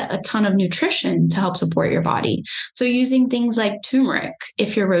 but a ton of nutrition to help support your body. So using things like turmeric,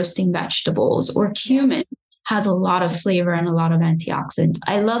 if you're roasting vegetables, or cumin, has a lot of flavor and a lot of antioxidants.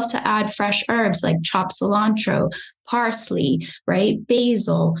 I love to add fresh herbs like chopped cilantro, parsley, right?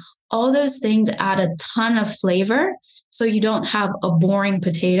 Basil. All those things add a ton of flavor. So you don't have a boring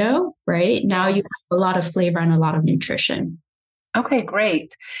potato, right? Now you have a lot of flavor and a lot of nutrition. Okay,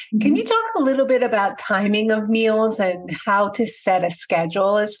 great. Can you talk a little bit about timing of meals and how to set a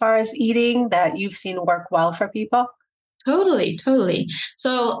schedule as far as eating that you've seen work well for people? Totally, totally.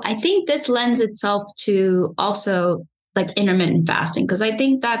 So I think this lends itself to also like intermittent fasting, because I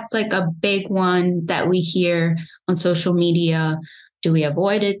think that's like a big one that we hear on social media. Do we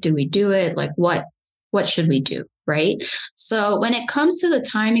avoid it? Do we do it? Like what should we do? Right. So when it comes to the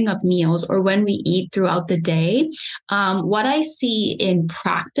timing of meals or when we eat throughout the day, what I see in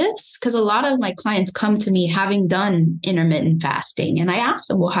practice, because a lot of my clients come to me having done intermittent fasting, and I ask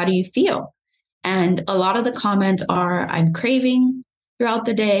them, well, how do you feel? And a lot of the comments are, I'm craving throughout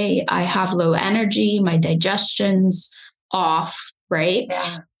the day. I have low energy. My digestion's off, right?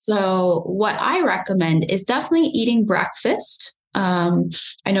 Yeah. So what I recommend is definitely eating breakfast.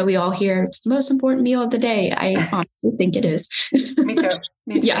 I know we all hear it's the most important meal of the day. I honestly think it is. Me too.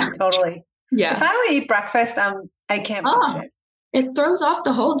 Yeah. Totally. Yeah. If I don't eat breakfast, I can't function. It throws off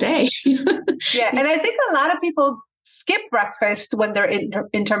the whole day. Yeah. And I think a lot of people skip breakfast when they're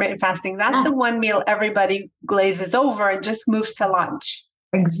intermittent fasting. That's the one meal everybody glazes over and just moves to lunch.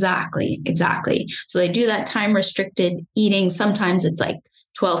 Exactly. So they do that time restricted eating. Sometimes it's like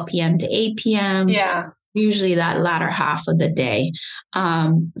 12 p.m. to 8 p.m. Yeah. Usually that latter half of the day.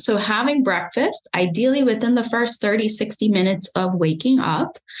 So having breakfast, ideally within the first 30, 60 minutes of waking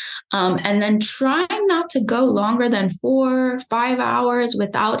up, and then trying not to go longer than 4 or 5 hours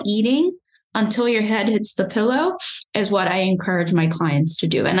without eating until your head hits the pillow is what I encourage my clients to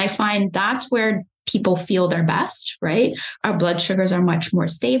do. And I find that's where people feel their best, right? Our blood sugars are much more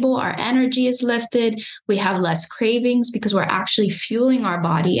stable. Our energy is lifted. We have less cravings because we're actually fueling our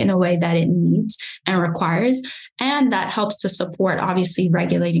body in a way that it needs and requires. And that helps to support, obviously,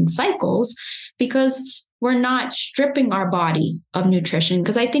 regulating cycles because we're not stripping our body of nutrition.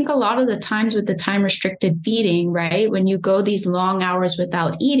 Because I think a lot of the times with the time restricted feeding, right, when you go these long hours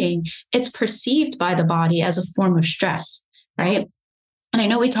without eating, it's perceived by the body as a form of stress, right? And I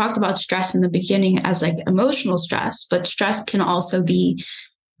know we talked about stress in the beginning as like emotional stress, but stress can also be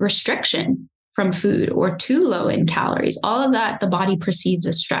restriction from food or too low in calories. All of that the body perceives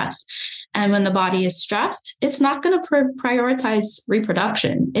as stress. And when the body is stressed, it's not going to prioritize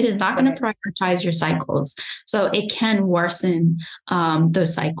reproduction. It is not going to prioritize your cycles. So it can worsen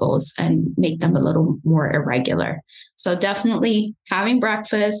those cycles and make them a little more irregular. So definitely having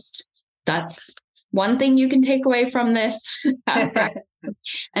breakfast, that's one thing you can take away from this.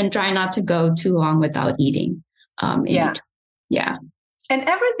 And try not to go too long without eating. Yeah. And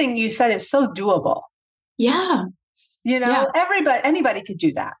everything you said is so doable. Yeah. Anybody could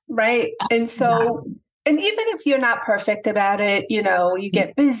do that. Right. And so, and even if you're not perfect about it, you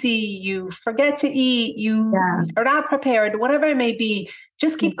get busy, you forget to eat, you are not prepared, whatever it may be,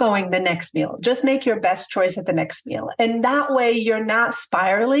 just keep going the next meal. Just make your best choice at the next meal. And that way you're not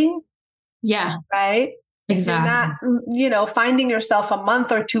spiraling. Yeah. Right. Exactly. You're not, finding yourself a month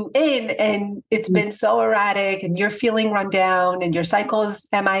or two in and it's been so erratic and you're feeling run down and your cycle's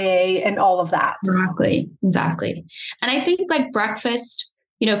MIA and all of that. Exactly. And I think like breakfast,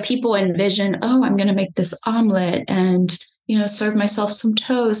 people envision, oh, I'm going to make this omelet and, serve myself some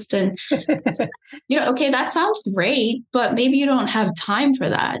toast and, okay, that sounds great, but maybe you don't have time for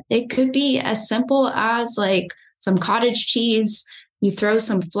that. It could be as simple as like some cottage cheese. You throw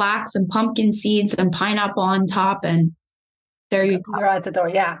some flax and pumpkin seeds and pineapple on top, and there you go. You're out the door.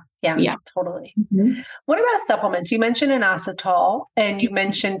 Yeah, totally. Mm-hmm. What about supplements? You mentioned inositol and you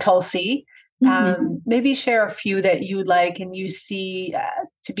mentioned Tulsi. Maybe share a few that you like and you see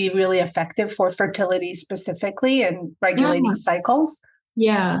to be really effective for fertility specifically and regulating cycles.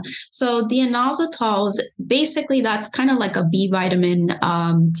 Yeah. So the inositols, basically, that's kind of like a B vitamin.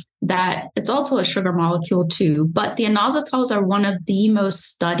 That it's also a sugar molecule too. But the inositols are one of the most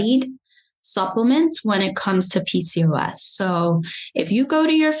studied supplements when it comes to PCOS. So if you go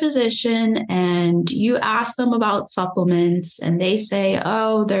to your physician and you ask them about supplements and they say,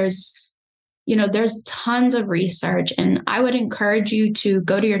 oh, there's tons of research, and I would encourage you to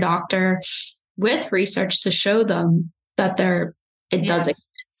go to your doctor with research to show them that it does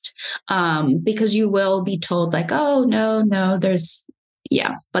exist. Because you will be told like, oh, no,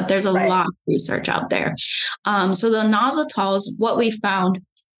 but there's a lot of research out there. So the inositols, what we found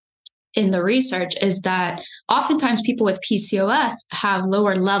in the research is that oftentimes people with PCOS have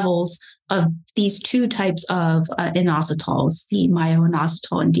lower levels of these two types of inositols, the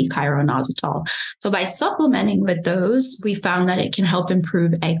myo-inositol and D-chiroinositol. So by supplementing with those, we found that it can help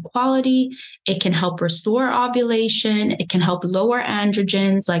improve egg quality, it can help restore ovulation, it can help lower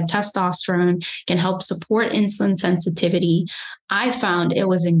androgens like testosterone, can help support insulin sensitivity. I found it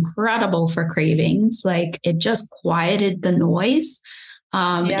was incredible for cravings, like it just quieted the noise in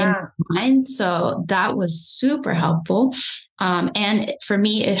my mind. So that was super helpful. And for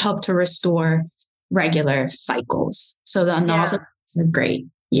me, it helped to restore regular cycles. So the inositols are great.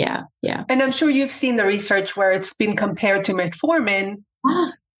 Yeah. And I'm sure you've seen the research where it's been compared to metformin.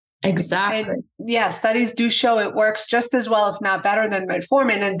 Exactly. And studies do show it works just as well, if not better than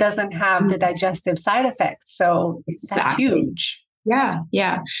metformin, and doesn't have the digestive side effects. So that's huge.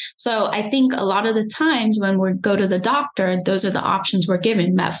 Yeah. So I think a lot of the times when we go to the doctor, those are the options we're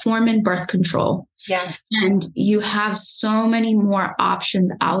given: metformin, birth control. Yes. And you have so many more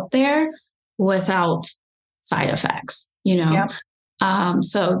options out there without side effects, Yep.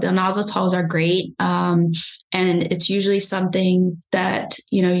 So the inositols are great. And it's usually something that,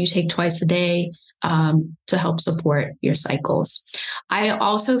 you take twice a day to help support your cycles. I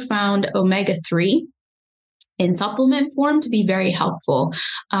also found omega-3 in supplement form to be very helpful.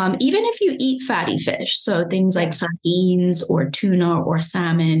 Even if you eat fatty fish, so things like sardines or tuna or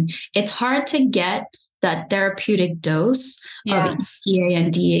salmon, it's hard to get that therapeutic dose of EPA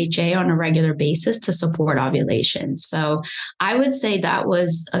and DHA on a regular basis to support ovulation. So I would say that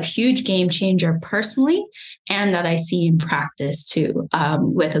was a huge game changer personally, and that I see in practice too,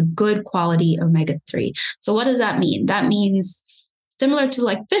 with a good quality omega-3. So what does that mean? That means similar to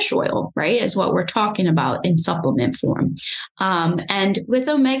like fish oil, right, is what we're talking about in supplement form. And with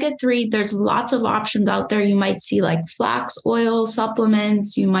omega-3, there's lots of options out there. You might see like flax oil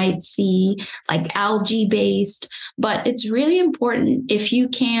supplements, you might see like algae based, but it's really important if you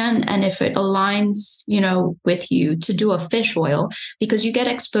can, and if it aligns, with you, to do a fish oil, because you get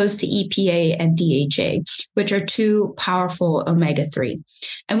exposed to EPA and DHA, which are two powerful omega-3.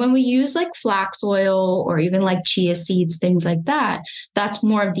 And when we use like flax oil or even like chia seeds, things like that, that's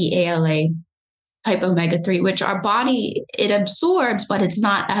more of the ALA type omega-3, which our body, it absorbs, but it's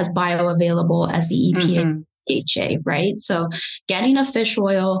not as bioavailable as the EPA DHA, right? So getting a fish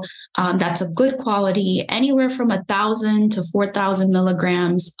oil that's of good quality, anywhere from 1,000 to 4,000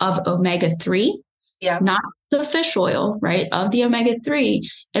 milligrams of omega-3, not the fish oil, right, of the omega-3,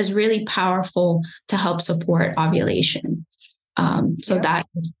 is really powerful to help support ovulation. So that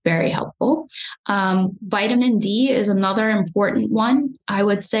is very helpful. Vitamin D is another important one. I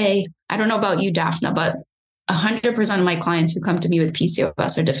would say, I don't know about you, Daphna, but 100% of my clients who come to me with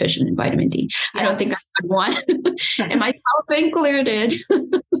PCOS are deficient in vitamin D. Yes. I don't think I've had one, and myself included.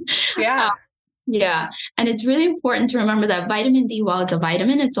 Yeah. And it's really important to remember that vitamin D, while it's a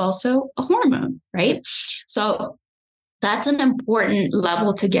vitamin, it's also a hormone, right? So that's an important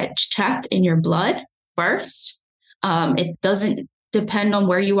level to get checked in your blood first. It doesn't depend on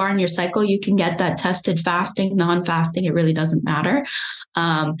where you are in your cycle. You can get that tested fasting, non-fasting. It really doesn't matter.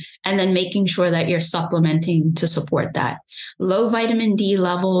 And then making sure that you're supplementing to support that. Low vitamin D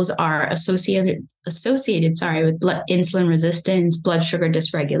levels are associated with insulin resistance, blood sugar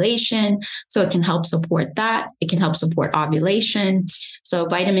dysregulation. So it can help support that. It can help support ovulation. So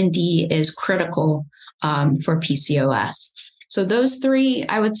vitamin D is critical for PCOS. So those three,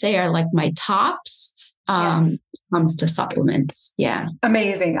 I would say, are like my tops. Comes to supplements. Yeah.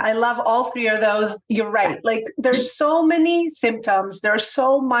 Amazing. I love all three of those. You're right. Like there's so many symptoms. There's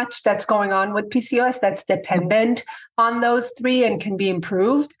so much that's going on with PCOS that's dependent on those three and can be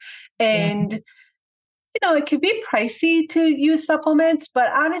improved. And it can be pricey to use supplements,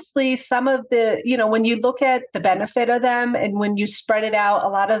 but honestly, some of the, when you look at the benefit of them and when you spread it out, a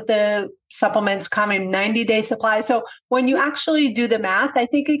lot of the supplements come in 90-day supply. So when you actually do the math, I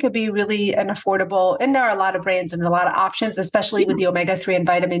think it could be really an affordable, and there are a lot of brands and a lot of options, especially with the omega-3 and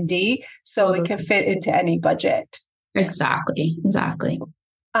vitamin D. So it can fit into any budget. Exactly.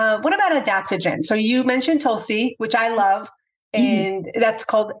 What about adaptogens? So you mentioned Tulsi, which I love, and that's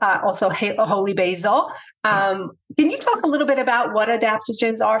called also holy basil. Can you talk a little bit about what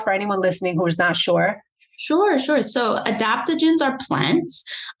adaptogens are for anyone listening who's not sure? Sure. So adaptogens are plants,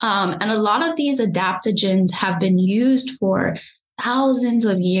 and a lot of these adaptogens have been used for thousands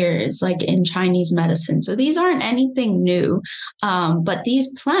of years, like in Chinese medicine. So these aren't anything new, but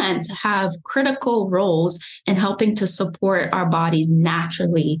these plants have critical roles in helping to support our bodies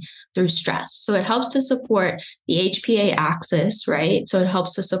naturally through stress. So it helps to support the HPA axis, right? So it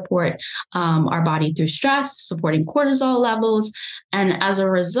helps to support our body through stress, supporting cortisol levels. And as a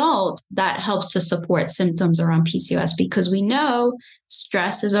result, that helps to support symptoms around PCOS because we know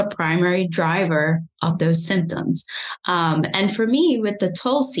stress is a primary driver of those symptoms. And for me, with the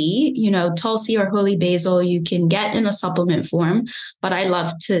Tulsi, Tulsi or holy basil, you can get in a supplement form, but I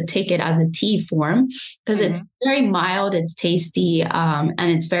love to take it as a tea form because it's very mild, it's tasty, and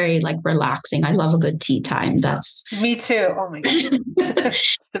it's very like relaxing. I love a good tea time. That's me too. Oh my God.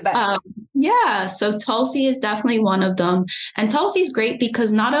 It's the best. Yeah. So Tulsi is definitely one of them. And Tulsi is great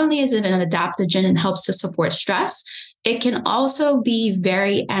because not only is it an adaptogen and helps to support stress, it can also be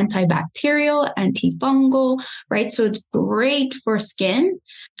very antibacterial, antifungal, right? So it's great for skin.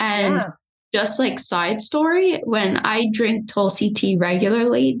 And just like side story, when I drink Tulsi tea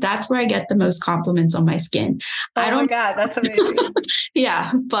regularly, that's where I get the most compliments on my skin. Oh my God, that's amazing.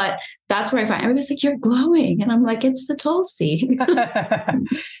 Yeah, but that's where I find everybody's like, you're glowing. And I'm like, it's the Tulsi. All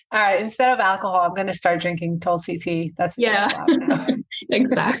right. Instead of alcohol, I'm going to start drinking Tulsi tea. That's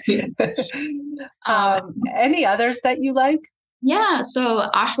exactly. Any others that you like? Yeah, so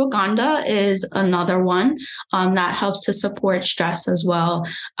ashwagandha is another one that helps to support stress as well.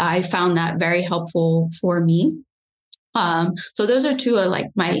 I found that very helpful for me. So those are two of like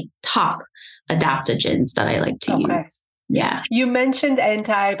my top adaptogens that I like to use. Yeah. You mentioned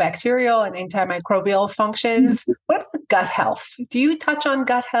antibacterial and antimicrobial functions. What about gut health? Do you touch on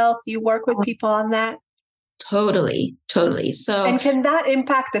gut health? Do you work with people on that? Totally. So, and can that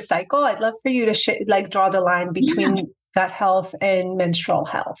impact the cycle? I'd love for you to draw the line between gut health and menstrual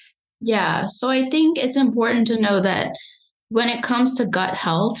health. Yeah. So I think it's important to know that when it comes to gut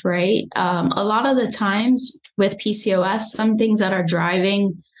health, right? A lot of the times with PCOS, some things that are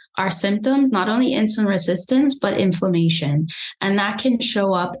driving our symptoms, not only insulin resistance, but inflammation. And that can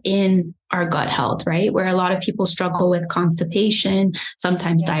show up in our gut health, right? Where a lot of people struggle with constipation,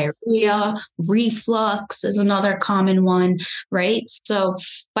 sometimes diarrhea, reflux is another common one, right? So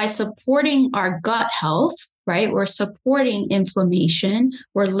by supporting our gut health, right, we're supporting inflammation,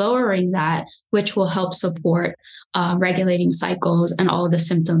 we're lowering that, which will help support regulating cycles and all of the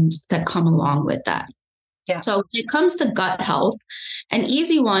symptoms that come along with that. Yeah. So when it comes to gut health, an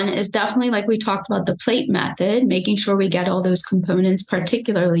easy one is definitely, like we talked about, the plate method, making sure we get all those components,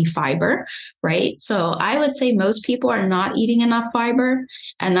 particularly fiber, right? So I would say most people are not eating enough fiber,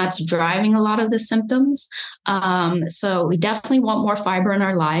 and that's driving a lot of the symptoms. So we definitely want more fiber in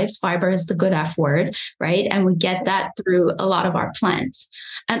our lives. Fiber is the good F word, right? And we get that through a lot of our plants.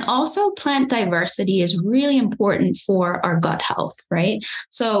 And also plant diversity is really important for our gut health, right?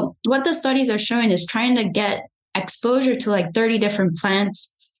 So what the studies are showing is trying to get exposure to like 30 different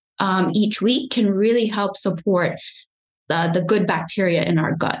plants each week can really help support the good bacteria in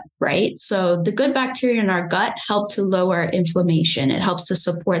our gut, right? So the good bacteria in our gut help to lower inflammation. It helps to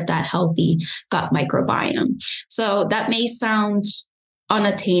support that healthy gut microbiome. So that may sound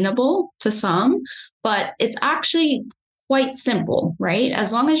unattainable to some, but it's actually quite simple, right?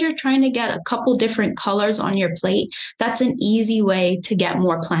 As long as you're trying to get a couple different colors on your plate, that's an easy way to get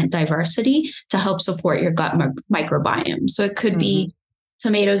more plant diversity to help support your gut microbiome. So it could be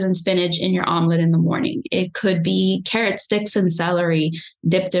tomatoes and spinach in your omelet in the morning. It could be carrot sticks and celery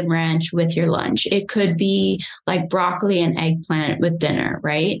dipped in ranch with your lunch. It could be like broccoli and eggplant with dinner,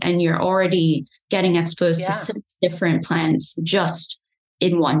 right? And you're already getting exposed to 6 different plants just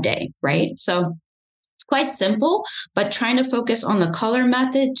in one day, right? So quite simple, but trying to focus on the color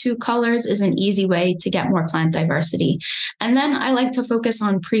method. 2 colors is an easy way to get more plant diversity. And then I like to focus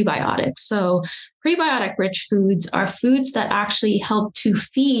on prebiotics. So prebiotic rich foods are foods that actually help to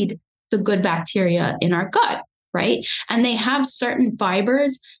feed the good bacteria in our gut, right? And they have certain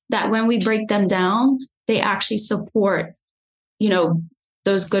fibers that when we break them down, they actually support,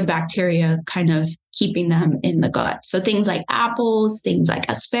 those good bacteria kind of keeping them in the gut. So things like apples, things like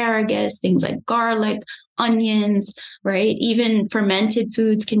asparagus, things like garlic, onions, right? Even fermented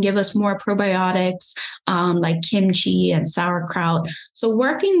foods can give us more probiotics, like kimchi and sauerkraut. So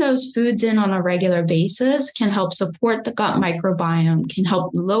working those foods in on a regular basis can help support the gut microbiome, can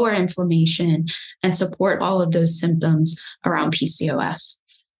help lower inflammation, and support all of those symptoms around PCOS.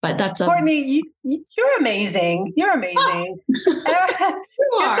 But that's Courtney, you're amazing. You're amazing.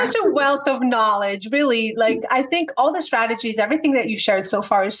 You're such a wealth of knowledge, really. Like, I think all the strategies, everything that you shared so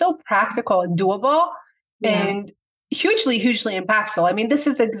far is so practical and doable and hugely, hugely impactful. I mean, this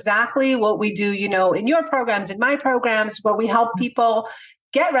is exactly what we do, you know, in your programs, in my programs, where we help people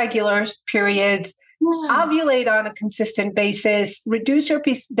get regular periods, ovulate on a consistent basis, reduce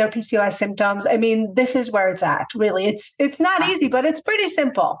their PCOS symptoms. I mean, this is where it's at, really. It's not easy, but it's pretty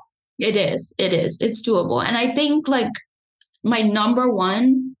simple. It is. It's doable. And I think like my number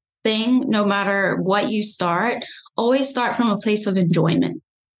one thing, no matter what you start, always start from a place of enjoyment.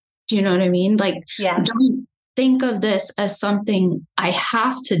 Do you know what I mean? Like, don't think of this as something I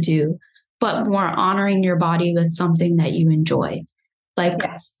have to do, but more honoring your body with something that you enjoy. Like,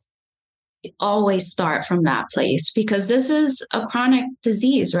 always start from that place, because this is a chronic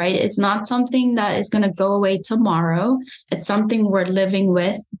disease, right? It's not something that is going to go away tomorrow. It's something we're living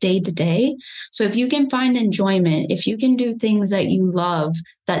with day to day. So if you can find enjoyment, if you can do things that you love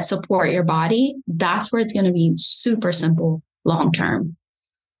that support your body, that's where it's going to be super simple long term.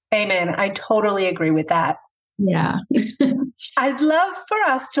 Amen. I totally agree with that. Yeah. I'd love for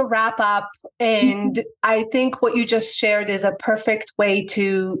us to wrap up. And I think what you just shared is a perfect way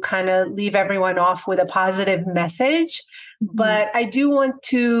to kind of leave everyone off with a positive message. But I do want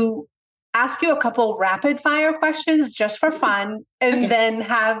to ask you a couple rapid fire questions just for fun, and then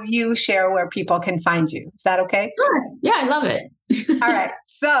have you share where people can find you. Is that okay? Sure. Yeah, I love it. All right.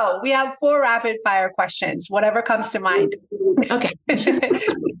 So we have 4 rapid fire questions, whatever comes to mind. Okay.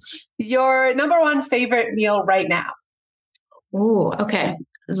 Your number 1 favorite meal right now? Oh, okay.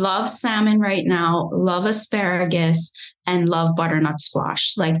 Love salmon right now, love asparagus, and love butternut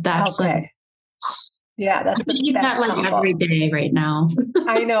squash. Like that's like, yeah, that's I eat that like combo. Every day right now.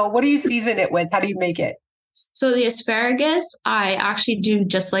 I know. What do you season it with? How do you make it? So the asparagus, I actually do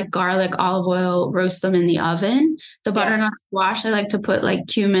just like garlic, olive oil, roast them in the oven. The butternut squash, I like to put like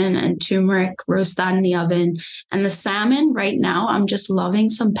cumin and turmeric, roast that in the oven. And the salmon right now, I'm just loving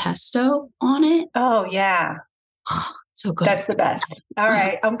some pesto on it. Oh, yeah. So good. That's the best. All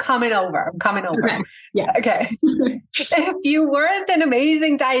right. I'm coming over. Okay. Yes. Okay. If you weren't an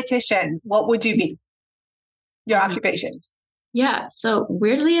amazing dietitian, what would you be? Your occupation? Yeah. So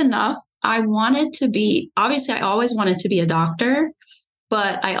weirdly enough, I wanted to be, obviously I always wanted to be a doctor,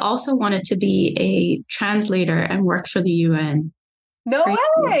 but I also wanted to be a translator and work for the UN. No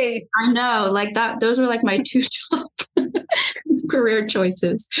way. I know, like that. Those were like my 2 top career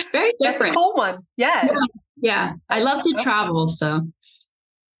choices. Very different. That's a cool one. Yes. Yeah. I love to travel. So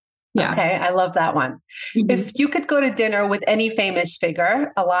yeah. Okay. I love that one. Mm-hmm. If you could go to dinner with any famous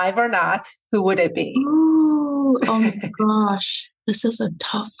figure, alive or not, who would it be? Ooh, oh my gosh. This is a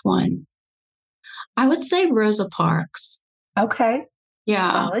tough one. I would say Rosa Parks. Okay.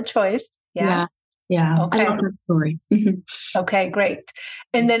 Yeah. Solid choice. Yes. Yeah. Okay. I love her story. Okay, great.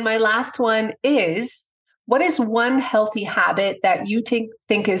 And then my last one is, what is one healthy habit that you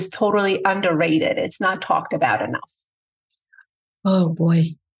think is totally underrated? It's not talked about enough. Oh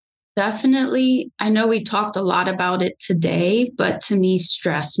boy. Definitely. I know we talked a lot about it today, but to me,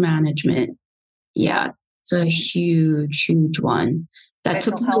 stress management. Yeah. It's a huge, huge one. That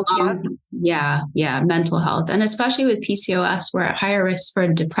mental took me health, long. Yeah. Mental health. And especially with PCOS, we're at higher risk for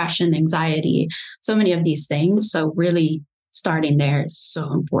depression, anxiety, so many of these things. So really starting there is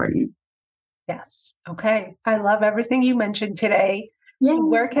so important. Yes. Okay. I love everything you mentioned today. Yeah.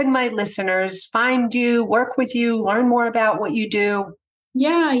 Where can my listeners find you, work with you, learn more about what you do?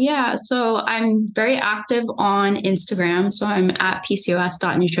 Yeah. So I'm very active on Instagram. So I'm at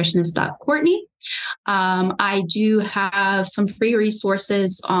pcos.nutritionist.Courtney. I do have some free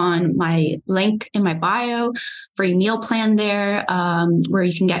resources on my link in my bio, free meal plan there, where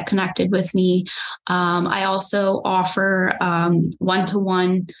you can get connected with me. I also offer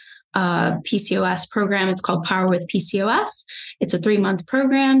one-to-one PCOS program. It's called Power with PCOS. It's a 3-month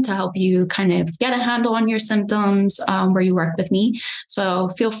program to help you kind of get a handle on your symptoms, where you work with me.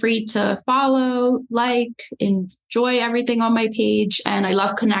 So feel free to follow, enjoy everything on my page. And I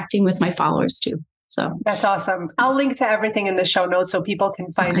love connecting with my followers too. So that's awesome. I'll link to everything in the show notes so people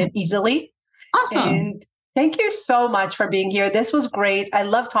can find it easily. Awesome. And Thank you so much for being here. This was great. I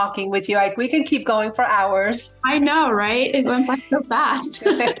love talking with you. We can keep going for hours. I know, right? It went by so fast.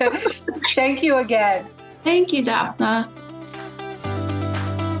 Thank you again. Thank you, Daphna.